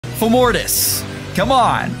Femortis. Come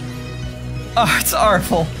on. Oh, it's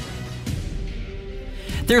awful.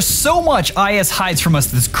 There's so much IS hides from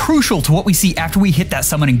us that's crucial to what we see after we hit that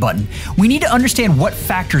summoning button. We need to understand what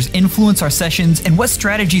factors influence our sessions and what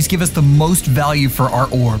strategies give us the most value for our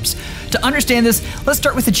orbs. To understand this, let's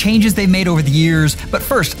start with the changes they've made over the years, but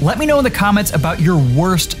first, let me know in the comments about your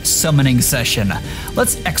worst summoning session.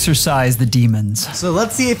 Let's exercise the demons. So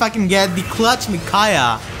let's see if I can get the clutch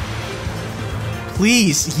Micaiah.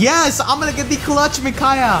 Please, yes, I'm gonna get the clutch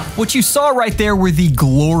Micaiah. What you saw right there were the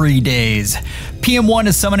glory days. PM1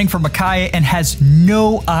 is summoning for Micaiah and has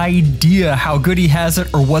no idea how good he has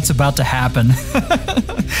it or what's about to happen.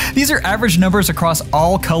 These are average numbers across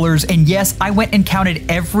all colors, and yes, I went and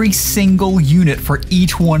counted every single unit for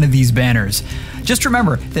each one of these banners. Just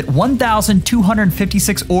remember that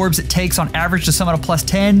 1,256 orbs it takes on average to summon a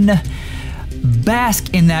 +10.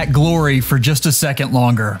 Bask in that glory for just a second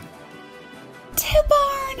longer.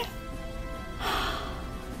 Tibarn!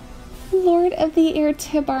 Lord of the Air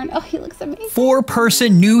Tibarn. Oh, he looks amazing.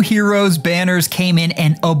 4-person new heroes banners came in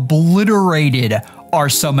and obliterated our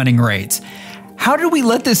summoning rates. How did we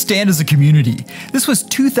let this stand as a community? This was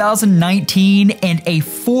 2019 and a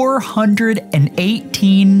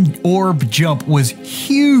 418 orb jump was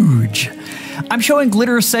huge. I'm showing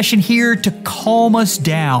Glitter Session here to calm us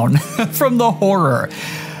down from the horror.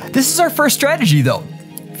 This is our first strategy though.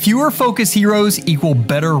 Fewer focus heroes equal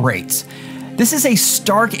better rates. This is a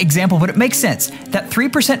stark example, but it makes sense. That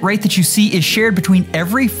 3% rate that you see is shared between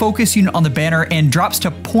every focus unit on the banner and drops to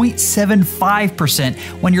 0.75%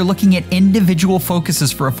 when you're looking at individual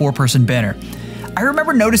focuses for a 4-person banner. I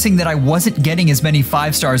remember noticing that I wasn't getting as many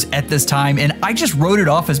 5 stars at this time, and I just wrote it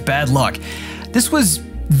off as bad luck. This was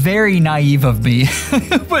very naive of me,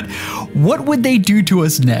 but what would they do to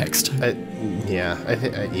us next? Yeah.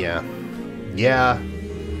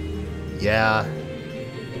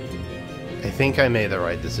 I think I made the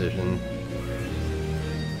right decision.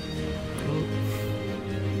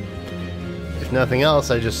 If nothing else,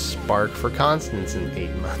 I just spark for constants in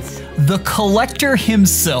 8 months. The collector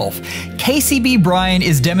himself, KCB Bryan,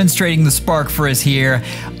 is demonstrating the spark for us here.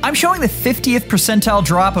 I'm showing the 50th percentile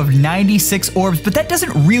drop of 96 orbs, but that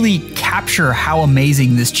doesn't really capture how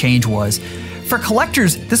amazing this change was. For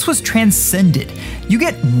collectors, this was transcended. You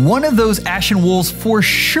get one of those Ashen Wolves for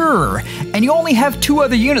sure, and you only have 2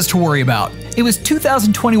 other units to worry about. It was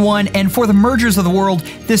 2021, and for the mergers of the world,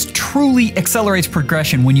 this truly accelerates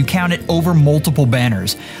progression when you count it over multiple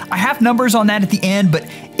banners. I have numbers on that at the end, but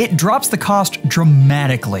it drops the cost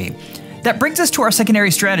dramatically. That brings us to our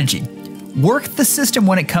secondary strategy. Work the system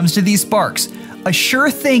when it comes to these sparks. A sure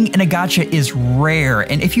thing in a gacha is rare,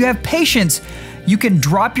 and if you have patience, you can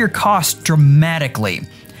drop your cost dramatically.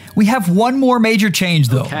 We have one more major change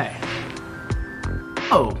though. Okay.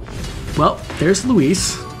 Oh, well, there's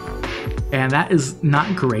Luis, and that is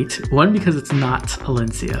not great. 1, because it's not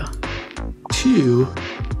Elincia. 2,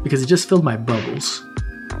 because it just filled my bubbles,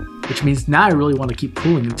 which means now I really want to keep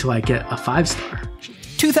pulling until I get a 5-star.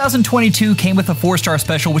 2022 came with a 4-star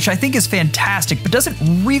special, which I think is fantastic, but doesn't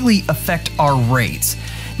really affect our rates.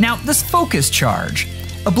 Now, this focus charge.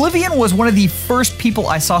 Oblivion was one of the first people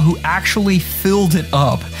I saw who actually filled it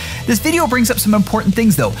up. This video brings up some important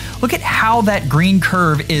things though. Look at how that green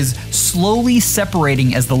curve is slowly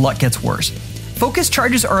separating as the luck gets worse. Focus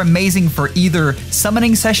charges are amazing for either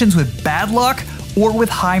summoning sessions with bad luck or with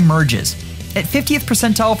high merges. At 50th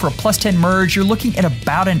percentile for a +10 merge, you're looking at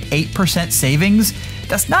about an 8% savings.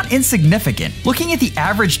 That's not insignificant. Looking at the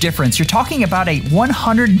average difference, you're talking about a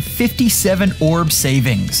 157 orb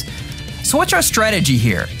savings. So what's our strategy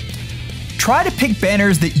here? Try to pick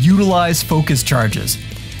banners that utilize focus charges.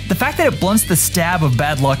 The fact that it blunts the stab of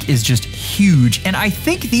bad luck is just huge, and I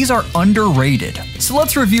think these are underrated. So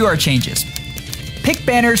let's review our changes. Pick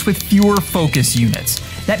banners with fewer focus units.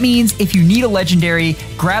 That means if you need a legendary,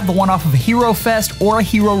 grab the one off of a Hero Fest or a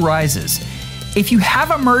Hero Rises. If you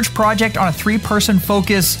have a merge project on a 3-person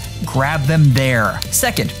focus, grab them there.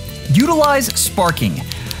 Second, utilize sparking.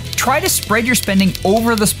 Try to spread your spending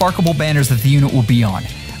over the sparkable banners that the unit will be on.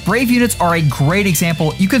 Brave units are a great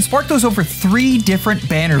example. You can spark those over 3 different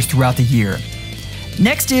banners throughout the year.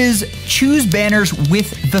 Next is choose banners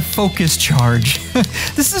with the focus charge.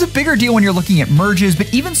 This is a bigger deal when you're looking at merges,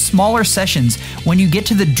 but even smaller sessions, when you get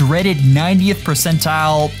to the dreaded 90th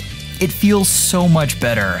percentile, it feels so much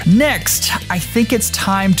better. Next, I think it's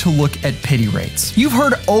time to look at pity rates. You've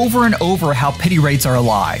heard over and over how pity rates are a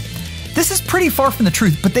lie. This is pretty far from the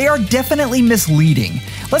truth, but they are definitely misleading.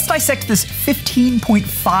 Let's dissect this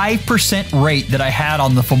 15.5% rate that I had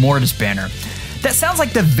on the Femortis banner. That sounds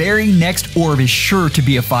like the very next orb is sure to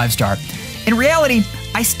be a 5-star. In reality,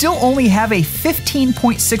 I still only have a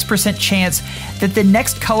 15.6% chance that the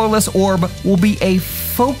next colorless orb will be a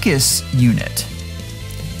focus unit.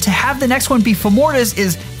 To have the next one be Femortis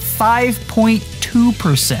is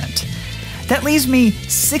 5.2%. That leaves me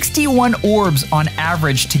 61 orbs on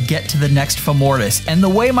average to get to the next Femortis, and the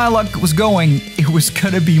way my luck was going, it was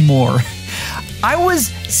gonna be more. I was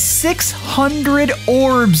 600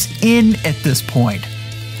 orbs in at this point.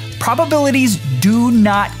 Probabilities do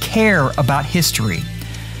not care about history.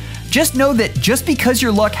 Just know that just because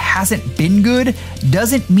your luck hasn't been good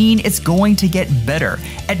doesn't mean it's going to get better.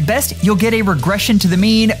 At best, you'll get a regression to the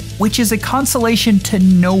mean, which is a consolation to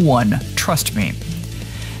no one, trust me.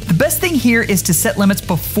 The best thing here is to set limits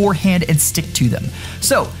beforehand and stick to them.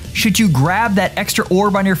 So, should you grab that extra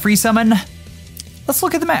orb on your free summon? Let's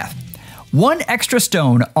look at the math. 1 extra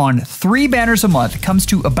stone on 3 banners a month comes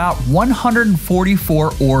to about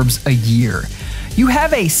 144 orbs a year. You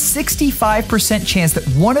have a 65% chance that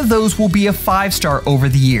one of those will be a 5-star over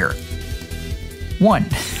the year. 1.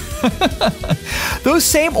 Those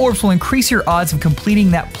same orbs will increase your odds of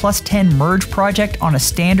completing that +10 merge project on a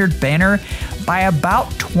standard banner by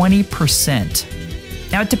about 20%.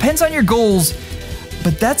 Now it depends on your goals,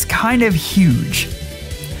 but that's kind of huge.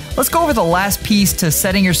 Let's go over the last piece to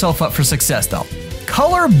setting yourself up for success though.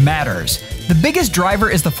 Color matters. The biggest driver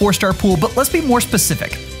is the 4-star pool, but let's be more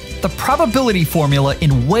specific. The probability formula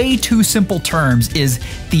in way too simple terms is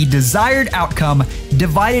the desired outcome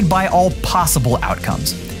divided by all possible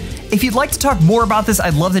outcomes. If you'd like to talk more about this,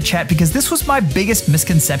 I'd love to chat because this was my biggest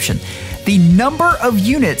misconception. The number of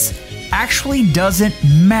units actually doesn't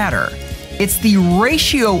matter. It's the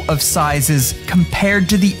ratio of sizes compared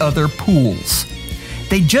to the other pools.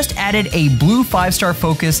 They just added a blue 5-star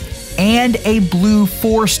focus and a blue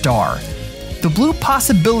 4-star. The blue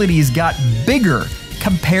possibilities got bigger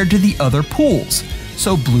compared to the other pools,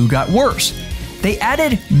 so blue got worse. They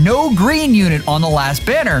added no green unit on the last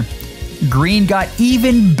banner. Green got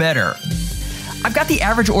even better. I've got the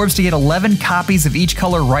average orbs to get 11 copies of each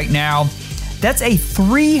color right now. That's a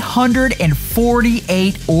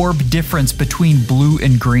 348 orb difference between blue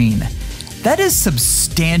and green. That is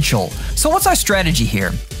substantial. So what's our strategy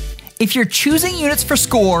here? If you're choosing units for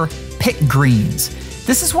score, pick greens.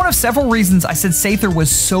 This is one of several reasons I said Sather was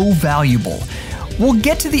so valuable. We'll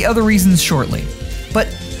get to the other reasons shortly. But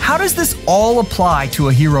how does this all apply to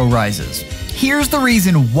A Hero Rises? Here's the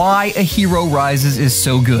reason why A Hero Rises is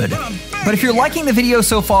so good. But if you're liking the video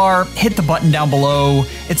so far, hit the button down below.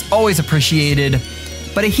 It's always appreciated.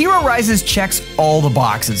 But A Hero Rises checks all the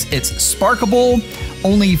boxes. It's sparkable,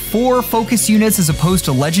 only 4 focus units as opposed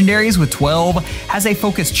to legendaries with 12, has a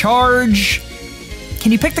focus charge.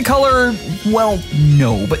 Can you pick the color? Well,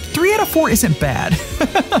 no, but 3 out of 4 isn't bad.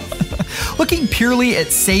 Looking purely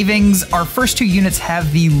at savings, our first 2 units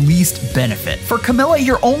have the least benefit. For Camilla,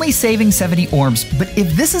 you're only saving 70 orbs, but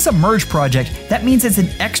if this is a merge project, that means it's an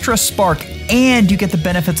extra spark and you get the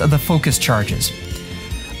benefits of the focus charges.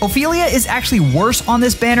 Ophelia is actually worse on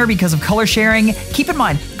this banner because of color sharing. Keep in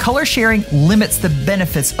mind, color sharing limits the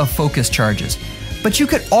benefits of focus charges. But you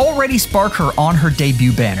could already spark her on her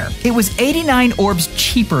debut banner. It was 89 orbs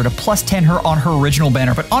cheaper to +10 her on her original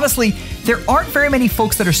banner, but honestly, there aren't very many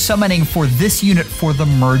folks that are summoning for this unit for the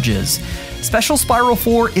merges. Special Spiral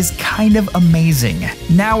 4 is kind of amazing.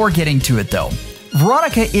 Now we're getting to it though.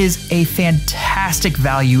 Veronica is a fantastic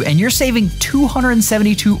value, and you're saving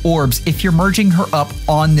 272 orbs if you're merging her up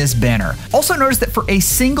on this banner. Also notice that for a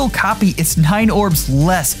single copy, it's 9 orbs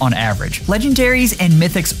less on average. Legendaries and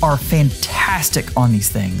mythics are fantastic on these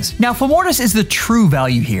things. Now, Femortis is the true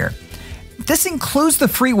value here. This includes the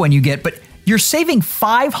free one you get, but you're saving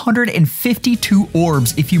 552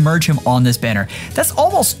 orbs if you merge him on this banner. That's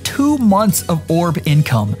almost 2 months of orb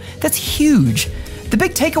income. That's huge. The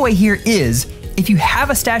big takeaway here is, if you have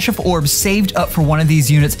a stash of orbs saved up for one of these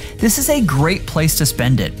units, this is a great place to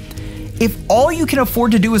spend it. If all you can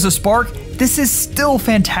afford to do is a spark, this is still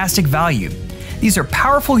fantastic value. These are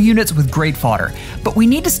powerful units with great fodder, but we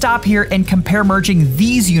need to stop here and compare merging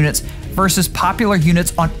these units versus popular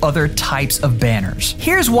units on other types of banners.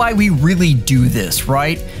 Here's why we really do this,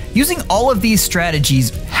 right? Using all of these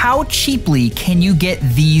strategies, how cheaply can you get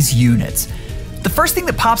these units? The first thing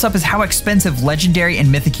that pops up is how expensive legendary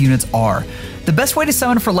and mythic units are. The best way to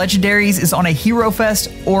summon for legendaries is on a Hero Fest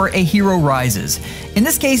or a Hero Rises. In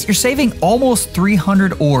this case, you're saving almost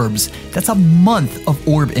 300 orbs. That's a month of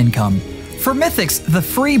orb income. For mythics, the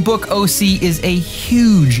free book OC is a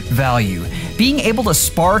huge value. Being able to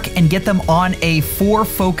spark and get them on a 4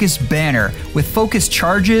 focus banner with focus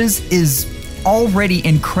charges is already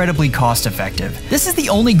incredibly cost effective. This is the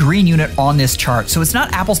only green unit on this chart, so it's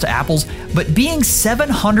not apples to apples, but being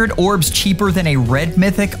 700 orbs cheaper than a red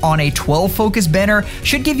mythic on a 12 focus banner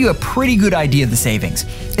should give you a pretty good idea of the savings.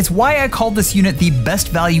 It's why I called this unit the best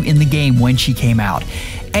value in the game when she came out.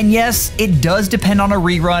 And yes, it does depend on a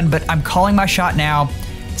rerun, but I'm calling my shot now.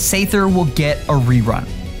 Sather will get a rerun.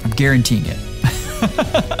 I'm guaranteeing it.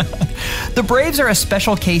 The Braves are a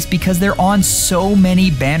special case because they're on so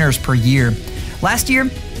many banners per year. Last year,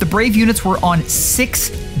 the Brave units were on 6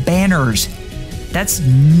 banners. That's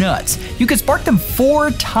nuts. You could spark them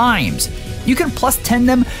 4 times. You can plus 10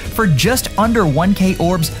 them for just under 1k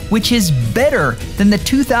orbs, which is better than the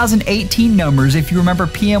 2018 numbers if you remember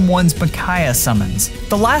PM1's Micaiah summons.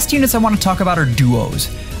 The last units I want to talk about are duos.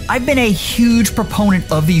 I've been a huge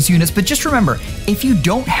proponent of these units, but just remember, if you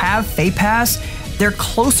don't have Feh Pass, they're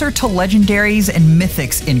closer to legendaries and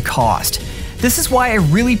mythics in cost. This is why I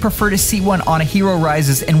really prefer to see one on a Hero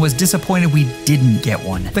Rises and was disappointed we didn't get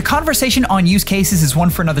one. The conversation on use cases is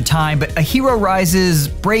one for another time, but a Hero Rises,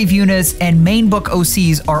 Brave units, and main book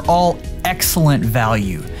OCs are all excellent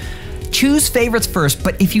value. Choose favorites first,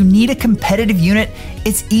 but if you need a competitive unit,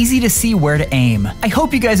 it's easy to see where to aim. I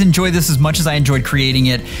hope you guys enjoyed this as much as I enjoyed creating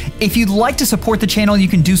it. If you'd like to support the channel, you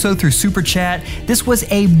can do so through Super Chat. This was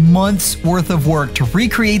a month's worth of work to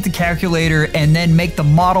recreate the calculator and then make the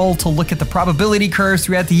model to look at the probability curves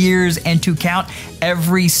throughout the years and to count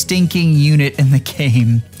every stinking unit in the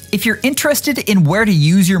game. If you're interested in where to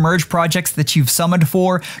use your merge projects that you've summoned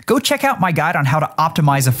for, go check out my guide on how to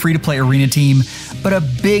optimize a free-to-play arena team. But a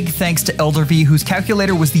big thanks to Eldervi, whose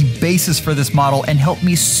calculator was the basis for this model and helped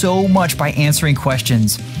me so much by answering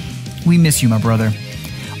questions. We miss you, my brother.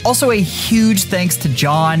 Also, a huge thanks to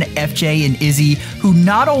John, FJ, and Izzy, who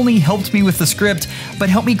not only helped me with the script, but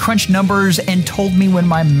helped me crunch numbers and told me when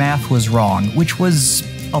my math was wrong, which was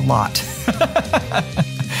a lot.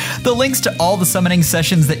 The links to all the summoning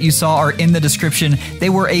sessions that you saw are in the description.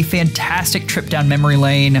 They were a fantastic trip down memory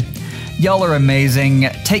lane. Y'all are amazing.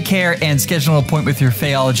 Take care and schedule an appointment with your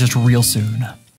FEHologist real soon.